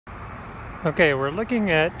Okay, we're looking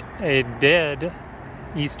at a dead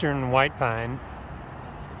eastern white pine,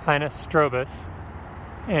 Pinus strobus,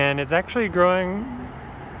 and it's actually growing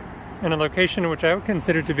in a location which I would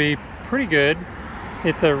consider to be pretty good.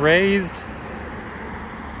 It's a raised,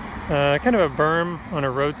 kind of a berm on a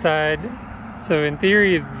roadside, so in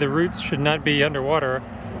theory the roots should not be underwater,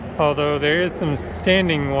 although there is some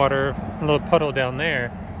standing water, a little puddle down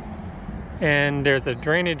there, and there's a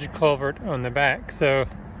drainage culvert on the back. So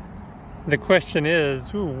the question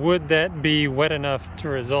is, would that be wet enough to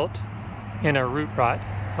result in a root rot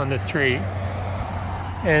on this tree?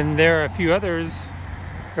 And there are a few others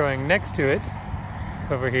growing next to it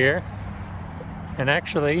over here. And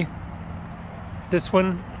actually, this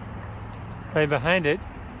one right behind it,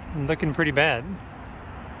 looking pretty bad.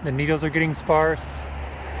 The needles are getting sparse.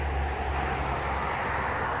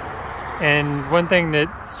 And one thing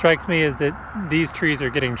that strikes me is that these trees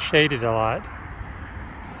are getting shaded a lot.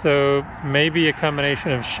 So maybe a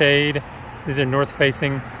combination of shade, these are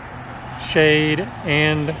north-facing, shade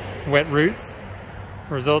and wet roots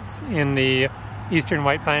results in the eastern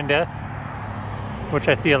white pine death, which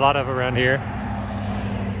I see a lot of around here.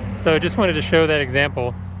 So I just wanted to show that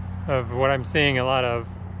example of what I'm seeing a lot of,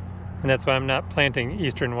 and that's why I'm not planting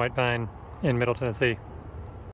eastern white pine in Middle Tennessee.